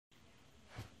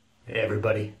Hey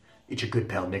everybody, it's your good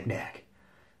pal Knick-Knack.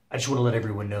 I just want to let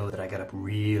everyone know that I got up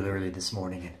real early this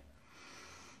morning and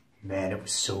man, it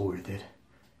was so worth it.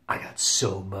 I got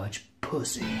so much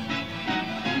pussy.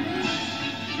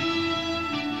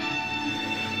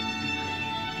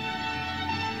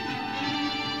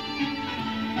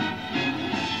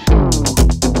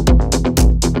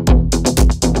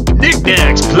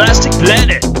 Knick-Knack's Plastic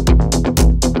Planet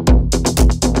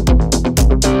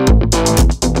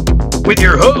with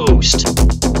your host,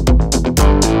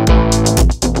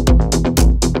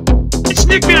 it's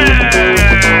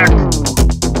Knick-Knack!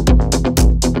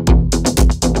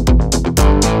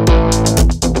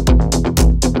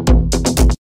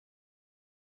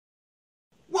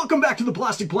 Welcome back to the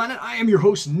Plastic Planet. I am your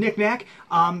host, Knick-Knack.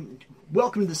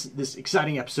 Welcome to this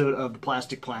exciting episode of the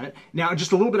Plastic Planet. Now,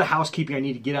 just a little bit of housekeeping I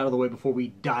need to get out of the way before we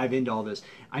dive into all this.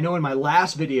 I know in my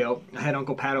last video, I had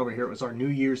Uncle Pat over here. It was our New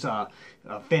Year's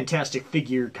fantastic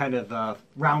figure kind of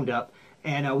roundup.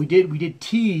 And we did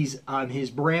tease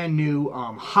his brand new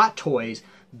Hot Toys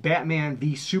Batman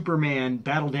v Superman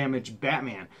Battle Damage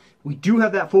Batman. We do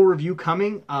have that full review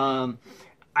coming.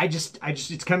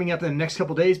 It's coming up in the next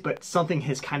couple days, but something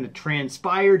has kind of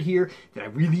transpired here that I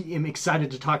really am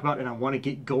excited to talk about, and I want to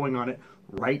get going on it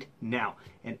right now.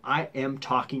 And I am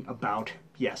talking about,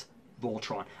 yes,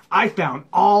 Voltron. I found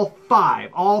all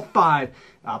five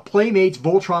Playmates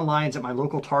Voltron lines at my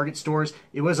local Target stores.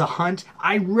 It was a hunt.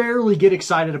 I rarely get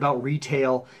excited about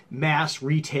mass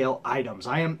retail items.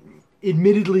 I am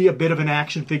admittedly a bit of an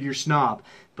action figure snob,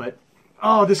 but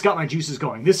oh, this got my juices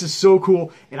going. This is so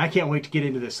cool, and I can't wait to get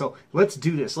into this. So let's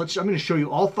do this. I'm going to show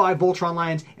you all 5 Voltron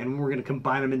lines, and we're going to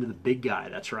combine them into the big guy.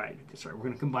 That's right. We're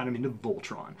going to combine them into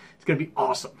Voltron. It's going to be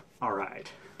awesome. All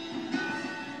right.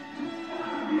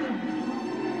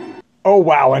 Oh,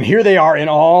 wow, and here they are in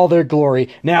all their glory.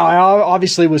 Now, I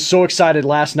obviously was so excited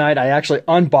last night. I actually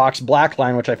unboxed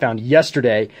Blackline, which I found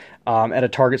yesterday at a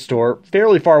Target store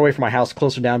fairly far away from my house,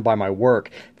 closer down by my work.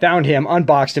 Found him,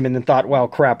 unboxed him, and then thought, well,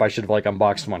 crap, I should have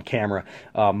unboxed him on camera.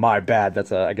 My bad.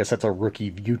 I guess that's a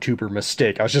rookie YouTuber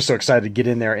mistake. I was just so excited to get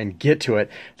in there and get to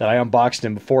it that I unboxed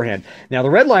him beforehand. Now, the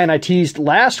Red Lion I teased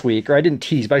last week, or I didn't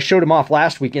tease, but I showed him off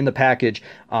last week in the package.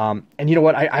 And you know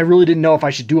what? I really didn't know if I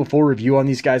should do a full review on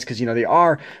these guys because, you know, they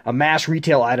are a mass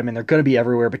retail item and they're going to be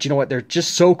everywhere. But you know what? They're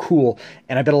just so cool.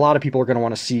 And I bet a lot of people are going to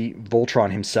want to see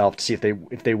Voltron himself to see if they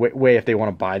want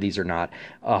to buy these or not.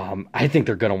 I think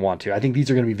they're going to want to. I think these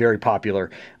are going to be very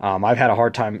popular. I've had a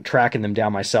hard time tracking them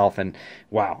down myself, and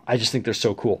wow, I just think they're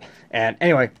so cool. And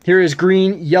anyway, here is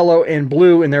green, yellow, and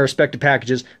blue in their respective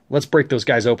packages. Let's break those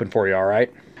guys open for you, all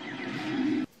right?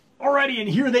 Alrighty, and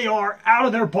here they are out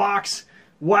of their box.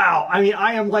 Wow, I mean,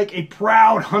 I am like a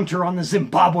proud hunter on the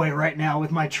Zimbabwe right now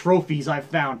with my trophies I've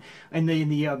found in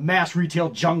the mass retail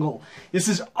jungle. This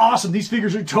is awesome. These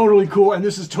figures are totally cool, and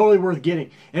this is totally worth getting.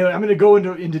 Anyway, I'm going to go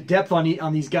into depth on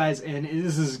these guys, and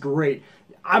this is great.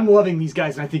 I'm loving these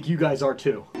guys, and I think you guys are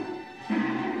too.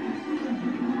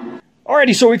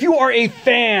 Alrighty, so if you are a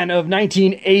fan of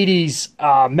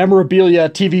 1980s memorabilia,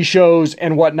 TV shows,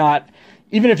 and whatnot,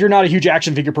 even if you're not a huge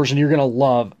action figure person, you're going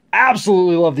to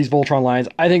absolutely love these Voltron lines.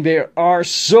 I think they are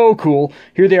so cool.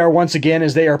 Here they are once again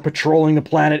as they are patrolling the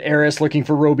planet Eris looking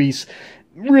for Robies.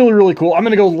 Really, really cool. I'm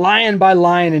going to go line by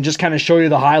line and just kind of show you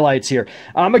the highlights here.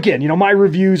 Again, you know, my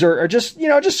reviews are just, you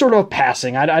know, just sort of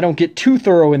passing. I don't get too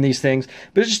thorough in these things,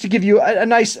 but just to give you a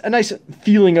nice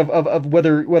feeling of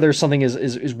whether something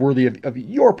is worthy of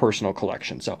your personal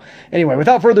collection. So anyway,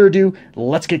 without further ado,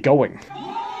 let's get going.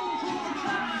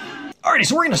 Alrighty,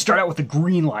 so we're going to start out with the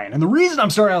Green Lion. And the reason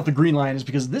I'm starting out with the Green Lion is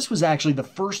because this was actually the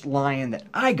first lion that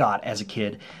I got as a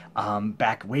kid, way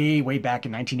back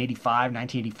in 1985,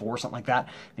 1984, something like that.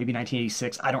 Maybe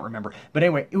 1986, I don't remember. But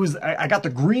anyway, I got the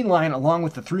Green Lion along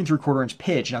with the 3 3/4 inch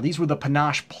Pidge. Now, these were the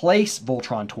Panache Place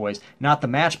Voltron toys, not the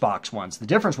Matchbox ones. The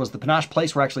difference was the Panache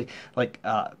Place were actually like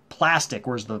plastic,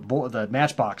 whereas the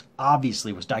Matchbox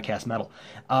obviously was die-cast metal.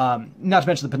 Not to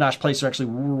mention the Panache Place are actually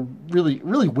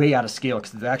really way out of scale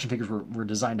because the action figures were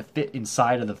designed to fit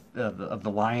inside of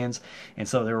the lions, and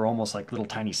so they were almost like little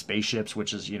tiny spaceships,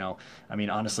 which is, you know, I mean,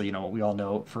 honestly, you know, we all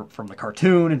know from the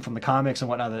cartoon and from the comics and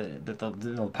whatnot that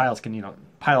the pilots can, you know,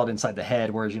 pilot inside the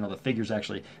head, whereas, you know, the figures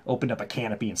actually opened up a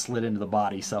canopy and slid into the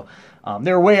body. So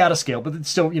they were way out of scale, but it's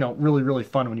still, you know, really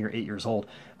fun when you're 8 years old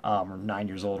or 9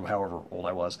 years old, however old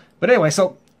I was. But anyway,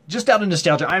 so just out of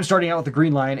nostalgia, I'm starting out with the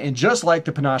Green Lion, and just like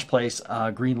the Panache Place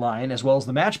Green Lion, as well as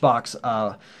the Matchbox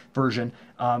version,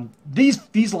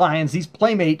 these lions, these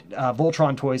Playmate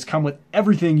Voltron toys, come with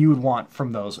everything you would want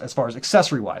from those as far as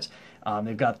accessory-wise.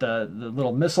 They've got the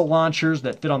little missile launchers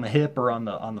that fit on the hip or on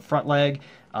the front leg.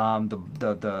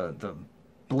 The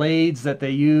blades that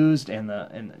they used and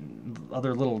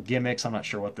other little gimmicks. I'm not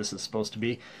sure what this is supposed to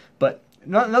be, but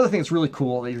another thing that's really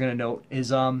cool that you're going to note is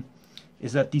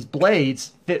that these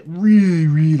blades fit really,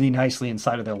 really nicely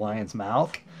inside of their lion's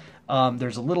mouth.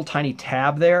 There's a little tiny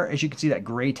tab there, as you can see, that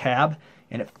gray tab,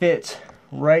 and it fits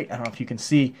right, I don't know if you can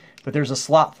see, but there's a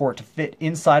slot for it to fit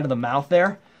inside of the mouth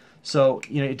there. So,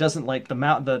 you know, it doesn't, like the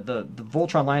mouth, the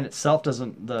Voltron lion itself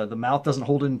doesn't, the mouth doesn't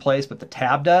hold it in place, but the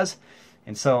tab does.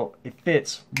 And so it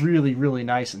fits really, really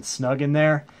nice and snug in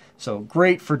there. So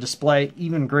great for display,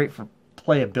 even great for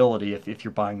playability if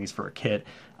you're buying these for a kid.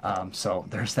 So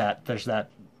there's that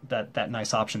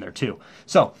nice option there too.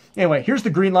 So anyway, here's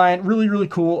the green lion, really, really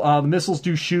cool. The missiles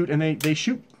do shoot, and they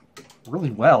shoot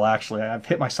really well, actually. I've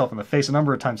hit myself in the face a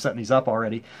number of times setting these up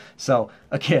already. So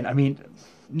again, I mean,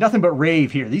 nothing but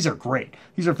rave here. These are great.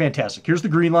 These are fantastic. Here's the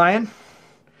green lion.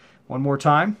 One more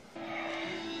time.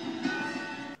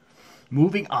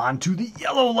 Moving on to the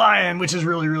yellow lion, which is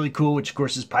really, really cool, which of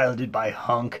course is piloted by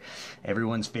Hunk,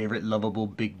 everyone's favorite lovable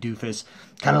big doofus,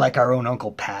 kind of like our own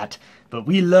Uncle Pat. But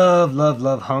we love, love,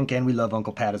 love Hunk, and we love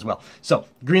Uncle Pat as well. So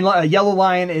yellow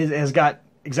lion has got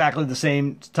exactly the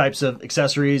same types of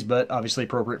accessories, but obviously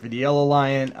appropriate for the yellow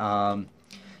lion.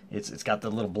 It's got the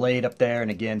little blade up there,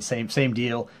 and again, same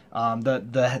deal.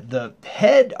 The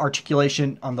head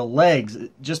articulation on the legs,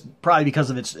 just probably because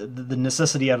of the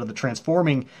necessity out of the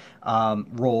transforming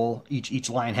role each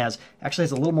lion actually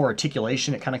has a little more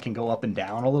articulation. It kind of can go up and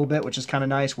down a little bit, which is kind of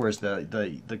nice. Whereas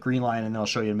the green lion, and then I'll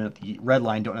show you in a minute, the red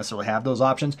lion don't necessarily have those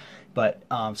options. But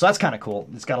so that's kind of cool.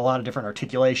 It's got a lot of different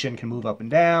articulation, can move up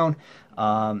and down.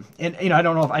 And you know, I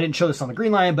don't know if I didn't show this on the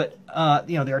green lion, but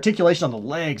you know, the articulation on the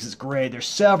legs is great. There's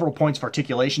several points of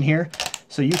articulation here,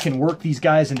 so you can work these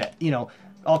guys into, you know,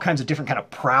 all kinds of different kind of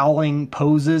prowling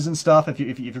poses and stuff if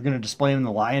you're going to display them in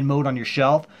the lion mode on your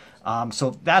shelf.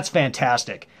 So that's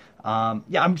fantastic.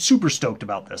 Yeah, I'm super stoked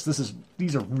about this.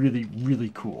 These are really,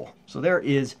 really cool. So there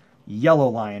is yellow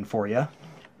lion for you.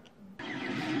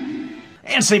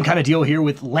 And same kind of deal here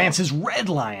with Lance's red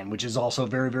lion, which is also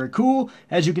very, very cool.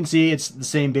 As you can see, it's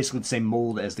basically the same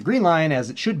mold as the green lion, as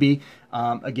it should be.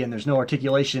 Again, there's no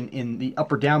articulation in the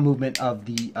up or down movement of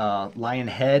the lion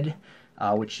head,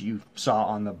 which you saw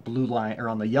on the blue lion, or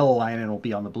on the yellow lion, and it'll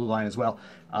be on the blue lion as well.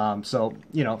 So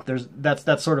you know,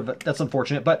 that's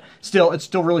unfortunate, but still, it's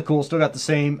still really cool. Still got the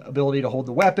same ability to hold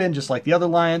the weapon, just like the other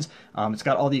lions. It's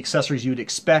got all the accessories you'd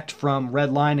expect from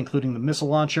red lion, including the missile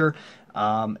launcher.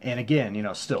 And again, you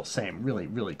know, still same, really,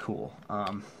 really cool.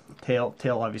 Tail,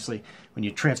 obviously, when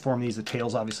you transform these, the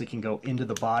tails obviously can go into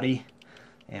the body,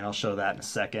 and I'll show that in a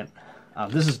second.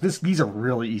 These are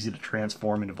really easy to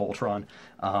transform into Voltron.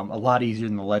 A lot easier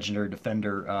than the Legendary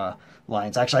Defender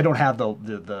lions. Actually, I don't have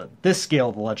this scale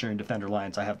of the Legendary Defender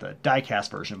lions. I have the die-cast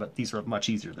version, but these are much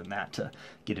easier than that to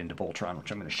get into Voltron,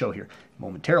 which I'm going to show here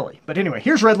momentarily. But anyway,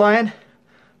 here's Red Lion,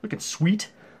 looking sweet.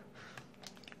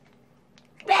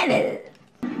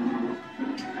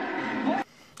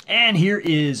 And here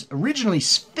is originally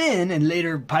Sven and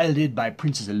later piloted by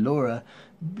Princess Allura,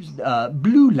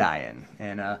 Blue Lion.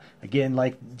 And again,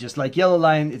 just like Yellow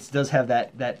Lion, it does have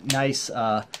that nice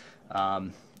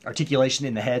articulation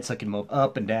in the head, so it can move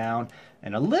up and down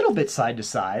and a little bit side to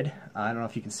side. I don't know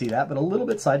if you can see that, but a little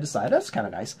bit side to side. That's kind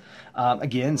of nice.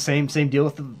 Again, same deal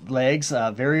with the legs.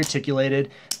 Very articulated.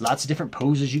 Lots of different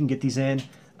poses you can get these in.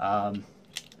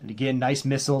 And again, nice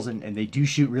missiles, and they do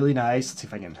shoot really nice. Let's see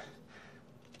if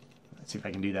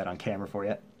I can do that on camera for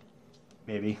you.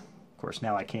 Maybe. Of course,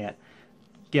 now I can't.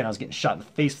 Again, I was getting shot in the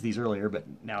face with these earlier, but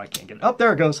now I can't get it. Oh,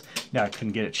 there it goes. Now I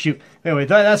couldn't get it. Shoot. Anyway,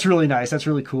 that's really nice. That's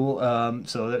really cool.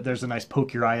 So there's a nice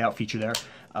poke your eye out feature there.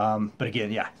 But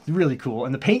again, yeah, really cool.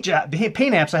 And the paint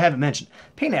apps I haven't mentioned.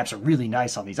 Paint apps are really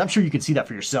nice on these. I'm sure you can see that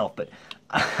for yourself, but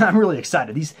I'm really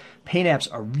excited. These paint apps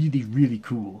are really, really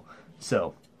cool.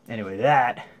 So anyway,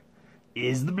 that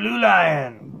is the Blue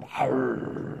Lion.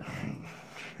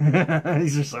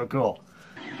 These are so cool.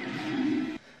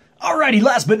 Alrighty,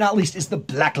 last but not least is the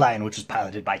Black Lion, which was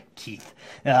piloted by Keith.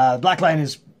 Black Lion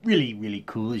is really, really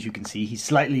cool, as you can see. He's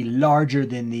slightly larger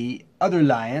than the other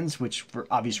lions, which for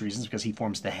obvious reasons, because he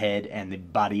forms the head and the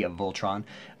body of Voltron.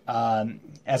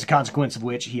 As a consequence of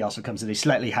which, he also comes at a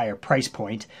slightly higher price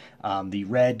point. The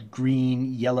red,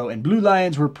 green, yellow, and blue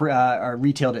lions are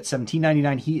retailed at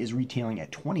 $17.99. He is retailing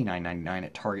at $29.99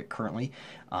 at Target currently.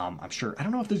 I'm sure, I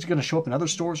don't know if these are going to show up in other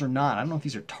stores or not. I don't know if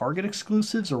these are Target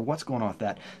exclusives or what's going on with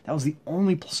that. That was the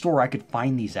only store I could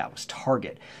find these at, was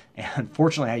Target. And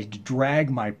unfortunately, I had to drag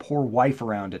my poor wife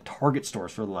around to Target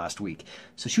stores for the last week.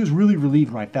 So she was really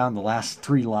relieved when I found the last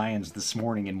 3 lions this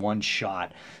morning in one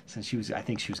shot. Since I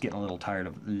think she was getting a little tired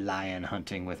of lion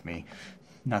hunting with me.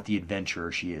 not the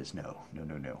adventurer she is. No, no,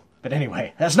 no, no. But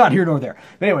anyway, that's not here nor there.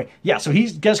 But anyway, yeah, so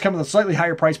he does come with a slightly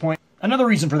higher price point. Another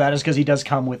reason for that is because he does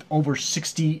come with over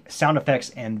 60 sound effects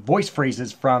and voice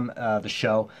phrases from the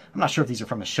show. I'm not sure if these are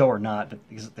from the show or not, but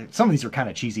some of these are kind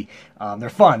of cheesy. They're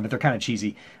fun, but they're kind of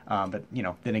cheesy. But you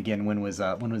know, then again, when was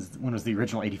the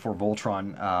original '84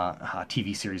 Voltron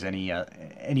TV series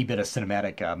any bit of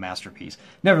cinematic masterpiece?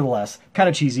 Nevertheless, kind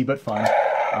of cheesy but fun.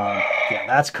 Yeah,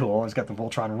 that's cool. It's got the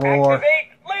Voltron roar. Activate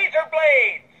laser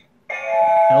blades.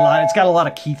 It's got a lot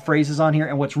of key phrases on here,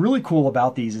 and what's really cool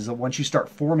about these is that once you start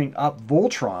forming up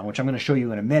Voltron, which I'm going to show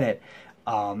you in a minute,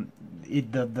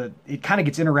 it kind of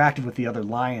gets interactive with the other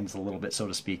lions a little bit, so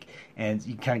to speak, and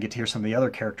you kind of get to hear some of the other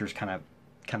characters kind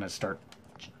of start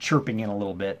chirping in a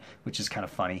little bit, which is kind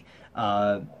of funny.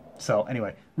 So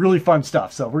anyway, really fun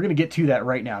stuff. So we're going to get to that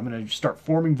right now. I'm going to start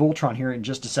forming Voltron here in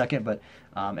just a second, but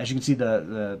as you can see,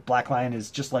 the black lion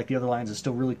is just like the other lions. It's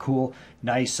still really cool.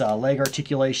 Nice leg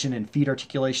articulation and feet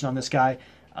articulation on this guy.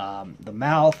 The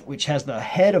mouth, which has the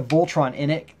head of Voltron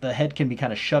in it, the head can be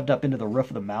kind of shoved up into the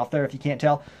roof of the mouth there, if you can't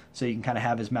tell. So you can kind of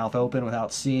have his mouth open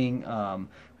without seeing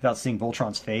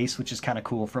Voltron's face, which is kind of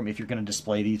cool from if you're going to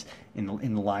display these in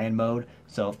the lion mode.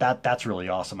 So that's really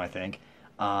awesome, I think.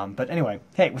 But anyway,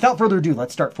 hey, without further ado,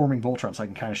 let's start forming Voltron so I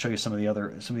can kind of show you some of the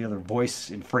other voice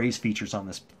and phrase features on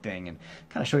this thing and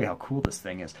kind of show you how cool this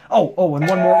thing is. Oh, and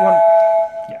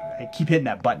yeah, I keep hitting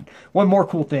that button. One more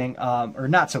cool thing, or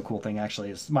not so cool thing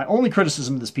actually, is my only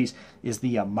criticism of this piece is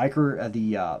the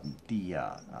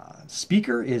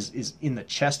speaker is in the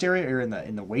chest area or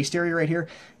in the waist area right here,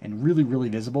 and really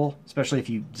visible, especially if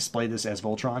you display this as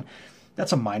Voltron.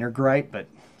 That's a minor gripe, but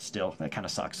still, that kind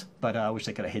of sucks. But I wish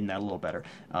they could have hidden that a little better.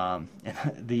 And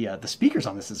the speakers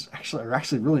on this are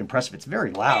actually really impressive. It's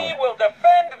very loud. We will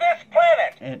defend this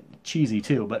planet. And cheesy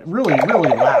too, but really loud.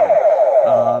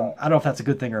 I don't know if that's a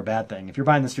good thing or a bad thing. If you're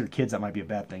buying this for your kids, that might be a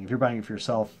bad thing. If you're buying it for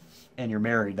yourself and you're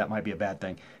married, that might be a bad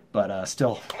thing. But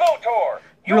still, Voltor,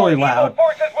 really your loud. evil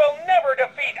forces will never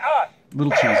defeat us. A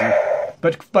little cheesy,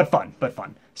 but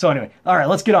fun. So anyway, all right,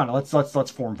 let's get on it.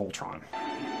 Let's form Voltron.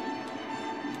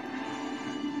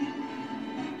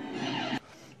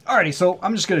 Alrighty, so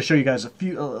I'm just going to show you guys a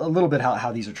little bit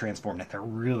how these are transformed. They're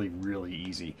really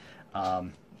easy.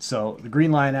 So the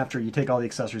green line, after you take all the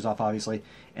accessories off, obviously,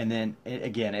 and then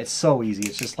again, it's so easy.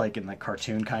 It's just like in the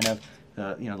cartoon, kind of.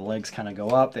 The legs kind of go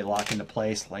up, they lock into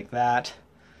place like that.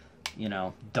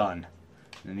 Done.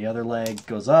 And the other leg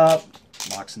goes up,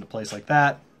 locks into place like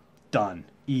that. Done.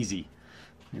 Easy.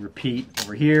 You repeat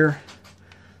over here.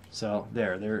 So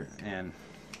there, and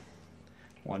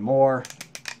one more.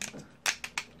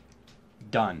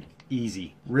 Done.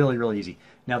 Easy. Really easy.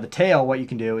 Now the tail, what you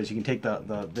can do is you can take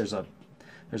there's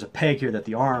a peg here that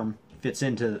the arm fits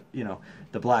into,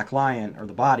 the black lion or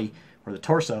the body or the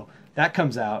torso. That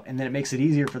comes out, and then it makes it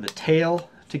easier for the tail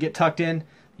to get tucked in.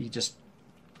 You just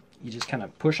kind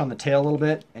of push on the tail a little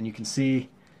bit, and you can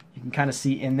kind of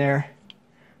see in there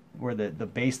where the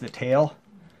base of the tail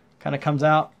kind of comes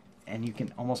out, and you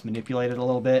can almost manipulate it a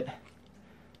little bit,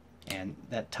 and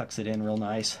that tucks it in real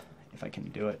nice if I can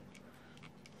do it.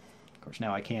 Of course,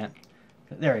 now I can't.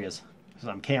 There he is. This is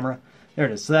on camera. There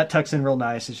it is. So that tucks in real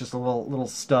nice. It's just a little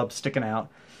stub sticking out,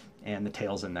 and the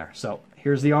tail's in there. So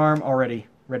here's the arm already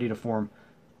ready to form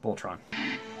Voltron.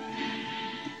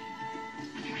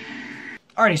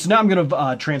 Alrighty, so now I'm going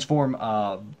to transform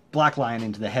Black Lion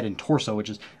into the head and torso, which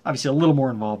is obviously a little more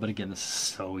involved, but again, this is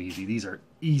so easy. These are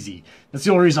easy. That's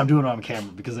the only reason I'm doing it on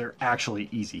camera, because they're actually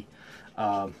easy.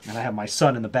 And I have my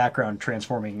son in the background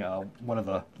transforming one of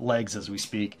the legs as we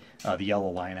speak, the yellow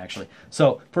lion actually.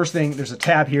 So first thing, there's a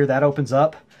tab here that opens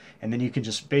up, and then you can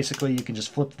just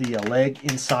flip the leg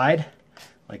inside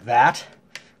like that,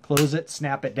 close it,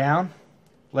 snap it down,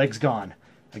 leg's gone.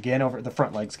 Again, over the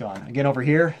front leg's gone. Again, over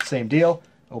here, same deal,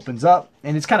 opens up,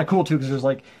 and it's kind of cool too because there's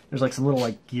like some little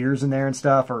gears in there and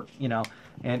stuff, or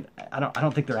and I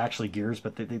don't think they're actually gears,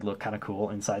 but they look kind of cool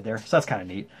inside there. So that's kind of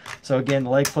neat. So again, the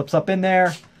leg flips up in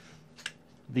there.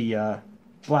 The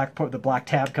black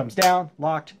tab comes down,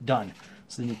 locked, done.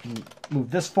 So then you can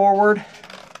move this forward.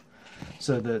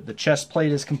 So the chest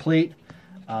plate is complete.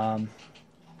 And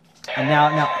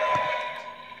now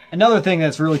another thing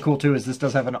that's really cool too is this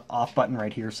does have an off button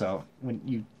right here, so when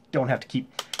you don't have to keep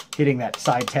hitting that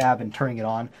side tab and turning it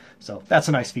on. So that's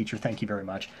a nice feature. Thank you very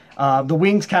much. The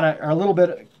wings kind of are a little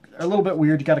bit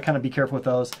weird. You got to kind of be careful with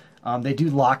those. They do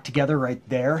lock together right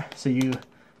there, so you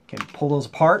can pull those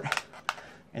apart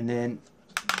and then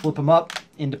flip them up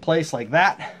into place like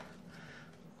that.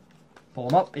 Pull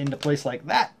them up into place like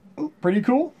that. Ooh, pretty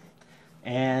cool.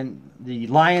 And the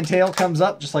lion tail comes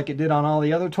up just like it did on all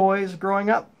the other toys growing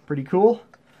up. Pretty cool.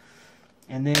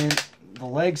 And then the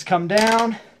legs come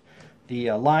down.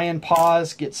 The lion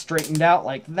paws get straightened out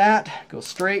like that. Go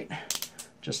straight,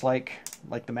 just like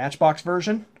the Matchbox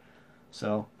version.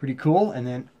 So pretty cool. And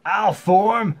then I'll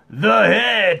form the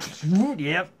head.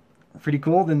 Yep, pretty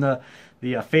cool. Then the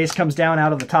face comes down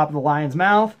out of the top of the lion's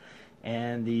mouth,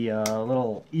 and the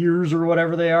little ears or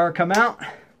whatever they are come out,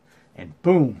 and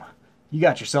boom, you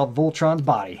got yourself Voltron's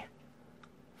body.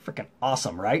 Freaking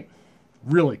awesome, right?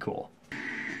 Really cool.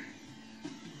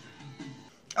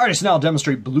 Alright, so now I'll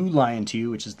demonstrate Blue Lion to you,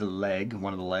 which is the leg,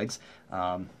 one of the legs.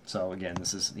 So again,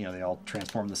 this is, you know, they all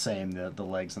transform the same, the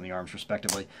legs and the arms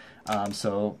respectively.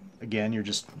 So again, you're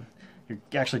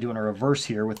actually doing a reverse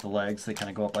here with the legs. They kind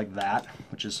of go up like that,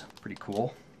 which is pretty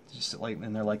cool. Just sit like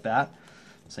in there like that.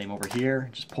 Same over here.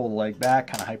 Just pull the leg back,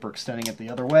 kind of hyperextending it the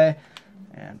other way,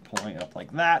 and pulling it up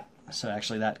like that. So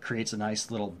actually that creates a nice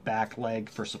little back leg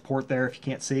for support there if you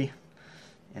can't see.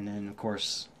 And then of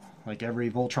course, like every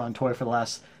Voltron toy for the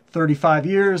last 35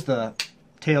 years, the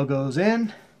tail goes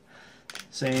in.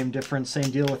 Same difference, same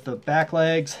deal with the back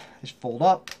legs. Just fold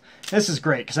up. This is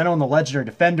great because I know in the Legendary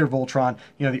Defender Voltron,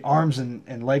 you know, the arms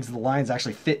and legs of the lions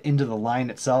actually fit into the lion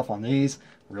itself. On these,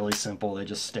 really simple. They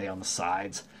just stay on the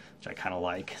sides, which I kind of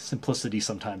like. Simplicity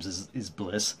sometimes is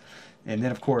bliss. And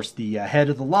then, of course, the head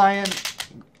of the lion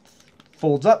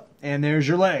folds up, and there's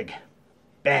your leg.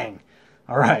 Bang.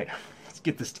 All right, let's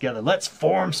get this together. Let's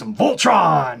form some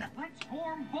Voltron. Let's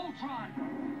form Voltron.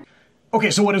 Okay,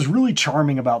 so what is really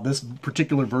charming about this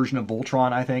particular version of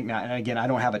Voltron, I think, now, and again, I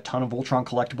don't have a ton of Voltron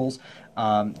collectibles.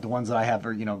 The ones that I have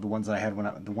are, you know, the ones that I had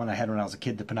the one I had when I was a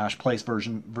kid, the Panache Place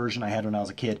version I had when I was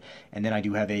a kid, and then I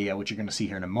do have a, which you're going to see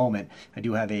here in a moment, I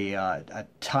do have a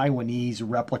Taiwanese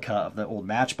replica of the old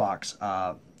Matchbox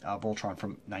Voltron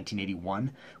from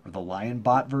 1981, or the Lion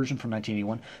Bot version from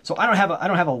 1981. So I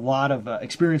don't have a lot of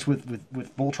experience with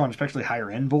Voltron, especially higher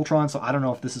end Voltron. So I don't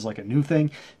know if this is like a new thing,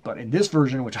 but in this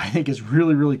version, which I think is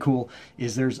really cool,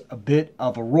 is there's a bit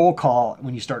of a roll call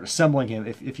when you start assembling him.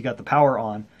 If you got the power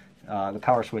on, the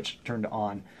power switch turned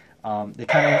on, they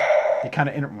kind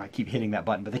of I keep hitting that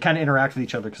button, but they kind of interact with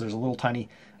each other because there's a little tiny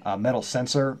metal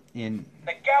sensor in.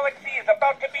 The galaxy is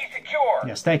about to be secure.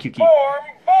 Yes, thank you, Keith. Form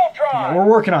Voltron. Yeah, we're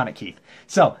working on it, Keith.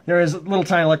 So there is a little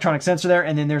tiny electronic sensor there,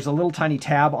 and then there's a little tiny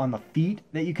tab on the feet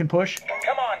that you can push.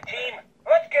 Come on, team.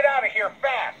 Let's get out of here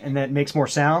fast. And that makes more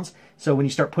sounds. So when you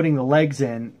start putting the legs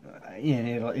in,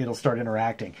 it'll start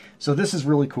interacting. So this is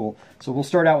really cool. So we'll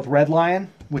start out with Red Lion,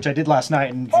 which I did last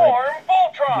night. And Form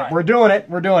Voltron. Yeah, we're doing it.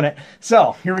 We're doing it.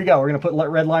 So here we go. We're going to put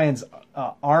Red Lion's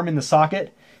arm in the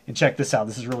socket. And check this out.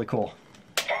 This is really cool.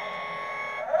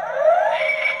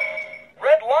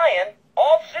 Red Lion,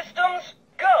 all systems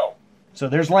go. So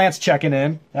there's Lance checking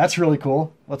in. That's really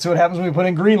cool. Let's see what happens when we put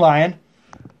in Green Lion.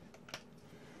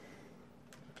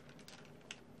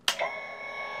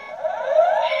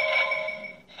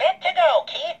 Set to go,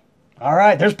 Keith. All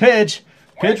right, there's Pidge.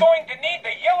 We're going to need the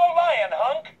yellow lion,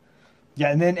 hunk.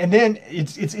 Yeah, and then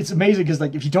it's amazing because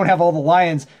like if you don't have all the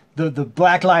lions, the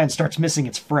black lion starts missing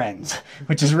its friends,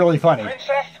 which is really funny.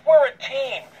 Princess, we're a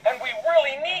team, and we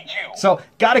really need you. So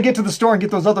got to get to the store and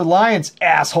get those other lions,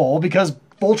 asshole, because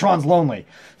Voltron's lonely.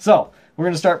 So we're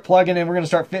gonna start plugging in. We're gonna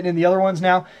start fitting in the other ones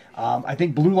now. I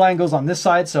think Blue Lion goes on this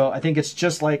side, so I think it's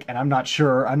just like, and I'm not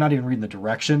sure. I'm not even reading the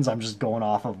directions. I'm just going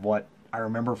off of what I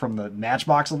remember from the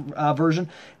Matchbox version.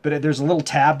 But there's a little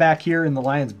tab back here in the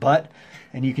lion's butt,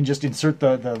 and you can just insert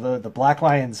the black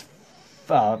lion's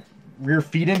rear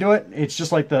feet into it. It's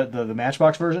just like the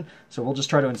Matchbox version. So we'll just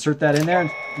try to insert that in there.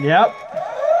 And, yep.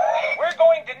 We're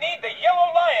going to need the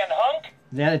yellow lion, hunk.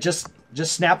 Then it just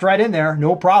snapped right in there.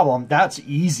 No problem. That's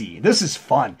easy. This is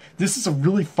fun. This is a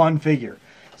really fun figure.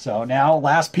 So now,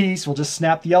 last piece, we'll just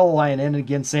snap the yellow lion in. And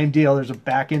again, same deal. There's a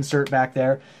back insert back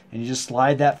there. And you just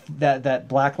slide that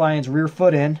black lion's rear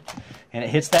foot in. And it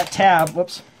hits that tab,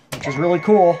 whoops, which is really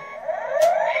cool.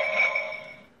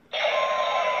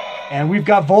 And we've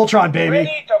got Voltron, baby.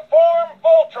 Ready to form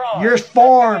Voltron. You're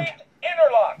formed.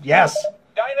 Interlocked. Yes.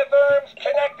 Dynatherms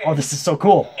connected. Oh, this is so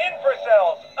cool.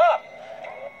 Infracells up.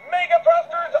 Mega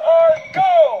thrusters are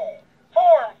go.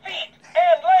 Form feet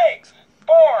and legs.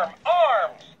 Form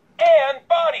arms and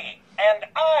body. And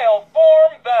I'll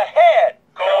form the head.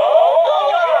 Go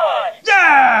Voltron.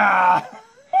 Yeah!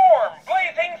 Form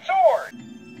blazing sword.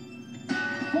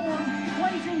 Form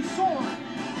blazing sword.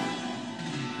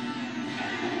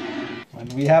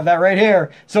 And we have that right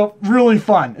here. So really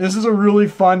fun. This is a really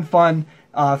fun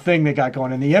thing they got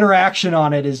going, and the interaction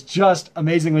on it is just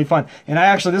amazingly fun. And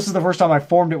this is the first time I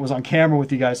formed it was on camera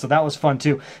with you guys, so that was fun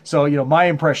too. So my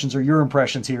impressions are your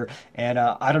impressions here, and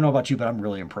I don't know about you, but I'm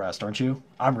really impressed, aren't you?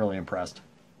 I'm really impressed.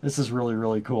 This is really,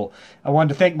 really cool. I wanted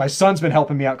to thank my son's been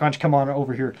helping me out. Why don't you come on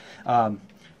over here?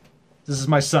 This is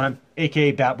my son,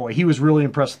 aka Batboy. He was really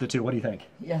impressed with the two. What do you think?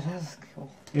 Yeah, that's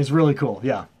cool. It's really cool.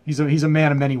 Yeah, he's a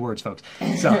man of many words, folks.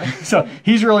 So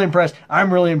he's really impressed.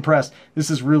 I'm really impressed. This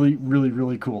is really, really,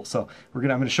 really cool. So I'm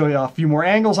gonna show you a few more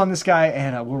angles on this guy,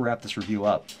 and we'll wrap this review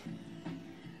up.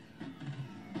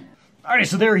 Alrighty,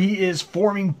 so there he is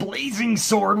forming Blazing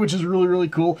Sword, which is really, really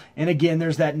cool. And again,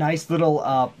 there's that nice little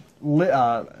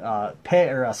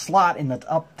slot in the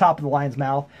top of the lion's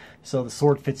mouth, so the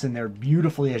sword fits in there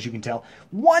beautifully, as you can tell.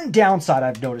 One downside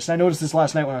I've noticed, and I noticed this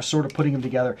last night when I was sort of putting them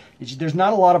together, is there's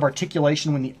not a lot of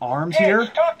articulation when the arms here.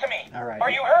 Talk to me. All right.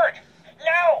 Are you hurt?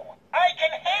 No, I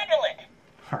can handle it.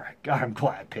 All right, God, I'm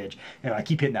glad, Pidge. Anyway, I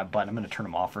keep hitting that button. I'm going to turn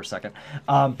them off for a second.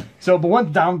 But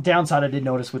one downside I did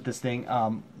notice with this thing,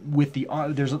 with the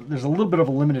there's a little bit of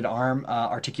a limited arm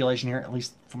articulation here, at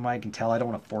least from what I can tell. I don't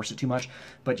want to force it too much,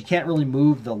 but you can't really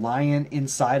move the lion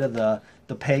inside of the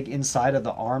peg inside of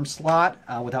the arm slot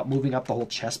without moving up the whole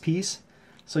chest piece.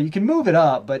 So you can move it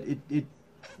up, but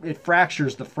it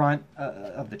fractures the front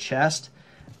of the chest.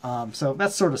 So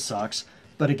that sort of sucks.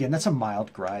 But again, that's a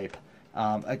mild gripe.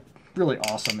 Really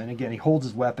awesome, and again, he holds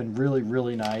his weapon really,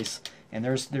 really nice. And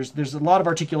there's a lot of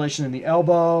articulation in the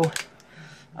elbow.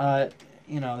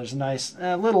 There's a nice,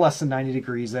 a little less than 90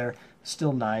 degrees there.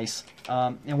 Still nice.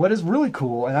 And what is really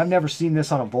cool, and I've never seen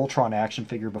this on a Voltron action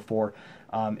figure before,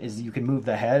 is you can move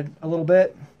the head a little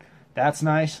bit. That's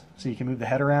nice. So you can move the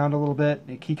head around a little bit.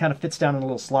 He kind of fits down in a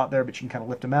little slot there, but you can kind of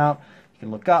lift him out. You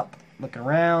can look up, look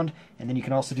around, and then you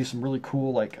can also do some really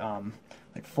cool like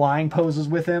flying poses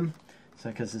with him. So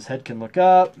because his head can look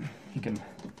up, he can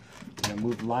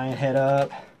move the lion head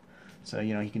up. So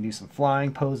he can do some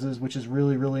flying poses, which is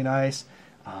really, really nice.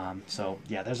 So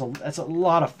yeah, that's a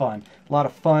lot of fun. A lot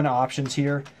of fun options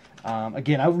here.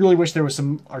 Again, I really wish there was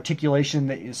some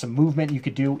articulation, some movement you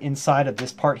could do inside of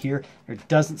this part here. There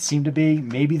doesn't seem to be.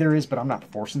 Maybe there is, but I'm not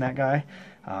forcing that guy.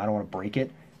 I don't want to break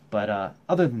it. But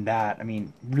other than that, I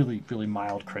mean, really, really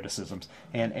mild criticisms.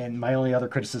 And my only other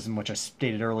criticism, which I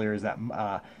stated earlier, is that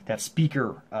that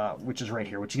speaker, which is right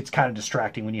here, which gets kind of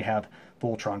distracting when you have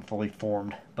Voltron fully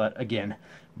formed. But again,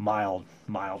 mild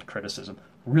criticism.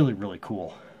 Really, really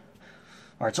cool.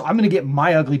 All right, so I'm going to get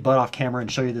my ugly butt off camera and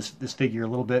show you this figure a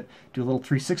little bit, do a little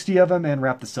 360 of him, and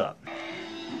wrap this up.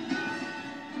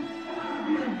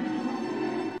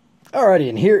 Alrighty,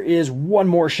 and here is one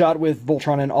more shot with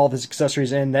Voltron and all of his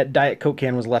accessories, and that Diet Coke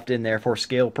can was left in there for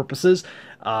scale purposes.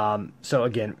 So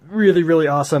again, really, really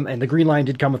awesome. And the green line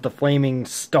did come with the flaming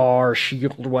star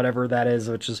shield, whatever that is,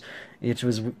 which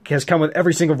has come with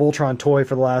every single Voltron toy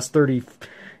for the last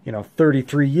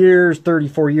 33 years,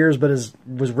 34 years, but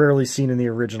was rarely seen in the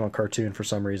original cartoon for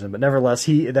some reason. But nevertheless,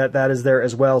 that is there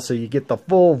as well, so you get the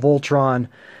full Voltron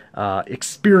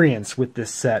experience with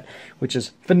this set, which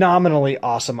is phenomenally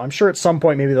awesome. I'm sure at some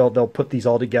point maybe they'll put these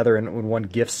all together in one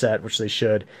gift set, which they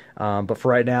should. But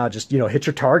for right now, just hit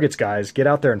your targets, guys. Get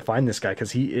out there and find this guy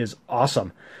because he is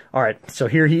awesome. All right, so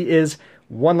here he is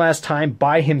one last time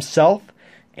by himself,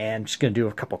 and I'm just going to do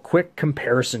a couple quick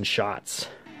comparison shots.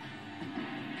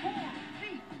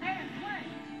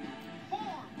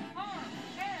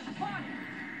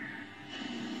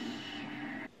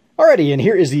 Alrighty, and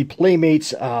here is the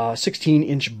Playmates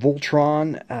 16-inch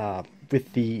Voltron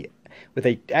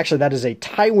actually that is a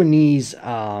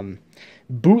Taiwanese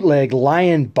bootleg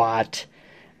Lion Bot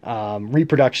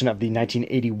reproduction of the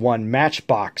 1981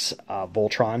 Matchbox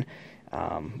Voltron,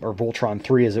 or Voltron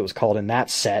 3 as it was called in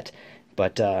that set.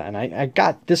 But and I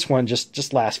got this one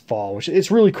just last fall, which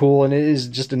it's really cool, and it is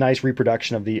just a nice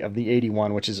reproduction of the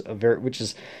 81, which is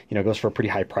goes for a pretty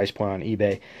high price point on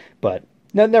eBay, but.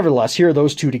 Nevertheless, here are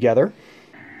those two together.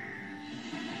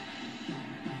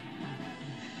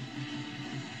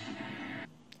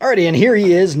 Alrighty, and here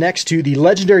he is next to the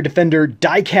Legendary Defender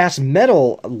die-cast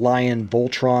metal Lion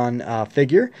Voltron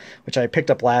figure, which I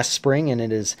picked up last spring, and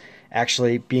it is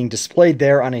actually being displayed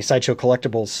there on a Sideshow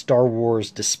Collectibles Star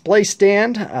Wars display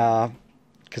stand,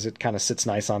 because it kind of sits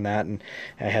nice on that, and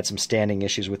I had some standing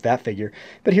issues with that figure.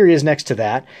 But here he is next to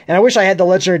that. And I wish I had the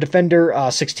Legendary Defender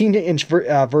 16-inch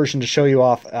version to show you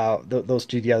off those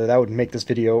two together. That would make this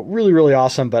video really, really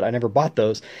awesome, but I never bought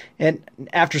those. And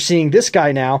after seeing this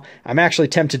guy now, I'm actually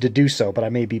tempted to do so, but I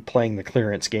may be playing the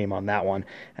clearance game on that one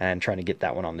and trying to get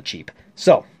that one on the cheap.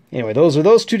 So, anyway, those are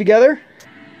those two together.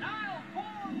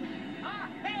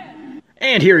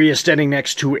 And here he is standing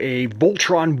next to a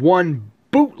Voltron 1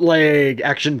 bootleg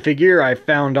action figure I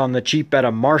found on the cheap at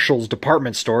a Marshall's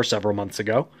department store several months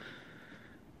ago.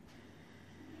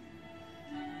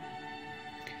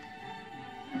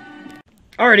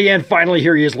 Alrighty, and finally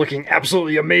here he is looking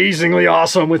absolutely amazingly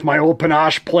awesome with my old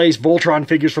Panache Place Voltron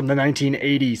figures from the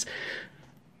 1980s.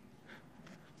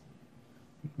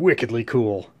 Wickedly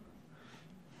cool.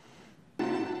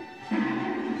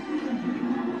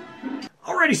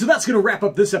 Alrighty, so that's going to wrap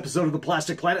up this episode of The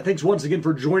Plastic Planet. Thanks once again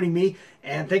for joining me,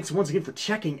 and thanks once again for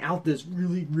checking out this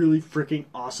really, really freaking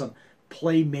awesome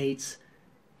Playmates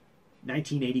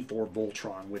 1984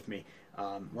 Voltron with me.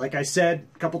 Like I said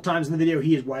a couple times in the video,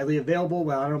 he is widely available.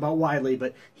 Well, I don't know about widely,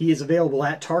 but he is available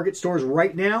at Target stores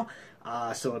right now.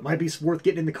 So it might be worth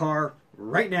getting in the car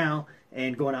right now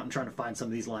and going out and trying to find some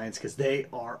of these lines because they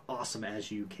are awesome,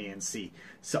 as you can see.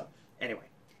 So anyway,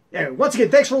 once again,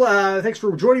 thanks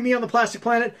for joining me on the Plastic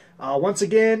Planet. Once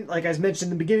again, like I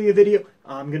mentioned in the beginning of the video,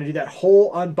 I'm going to do that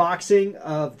whole unboxing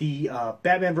of the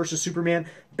Batman vs. Superman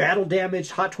Battle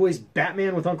Damaged Hot Toys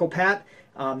Batman with Uncle Pat.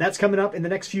 That's coming up in the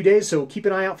next few days, so keep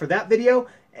an eye out for that video.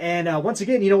 And once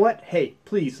again, you know what? Hey,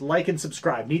 please like and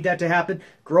subscribe. Need that to happen.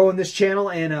 Growing this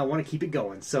channel and want to keep it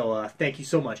going. So thank you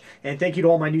so much. And thank you to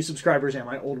all my new subscribers and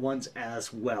my old ones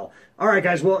as well. All right,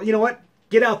 guys. Well, you know what?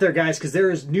 Get out there, guys, because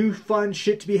there is new fun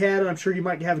shit to be had, and I'm sure you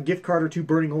might have a gift card or two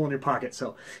burning hole in your pocket.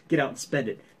 So get out and spend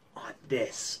it on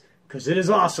this, because it is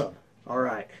awesome. All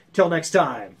right. Till next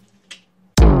time.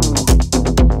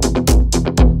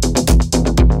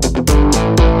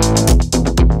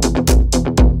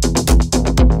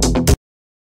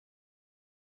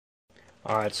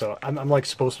 Alright, so I'm like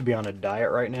supposed to be on a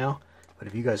diet right now, but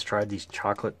have you guys tried these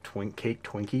chocolate cake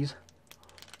Twinkies?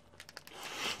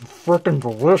 Freaking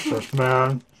delicious,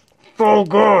 man. So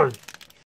good!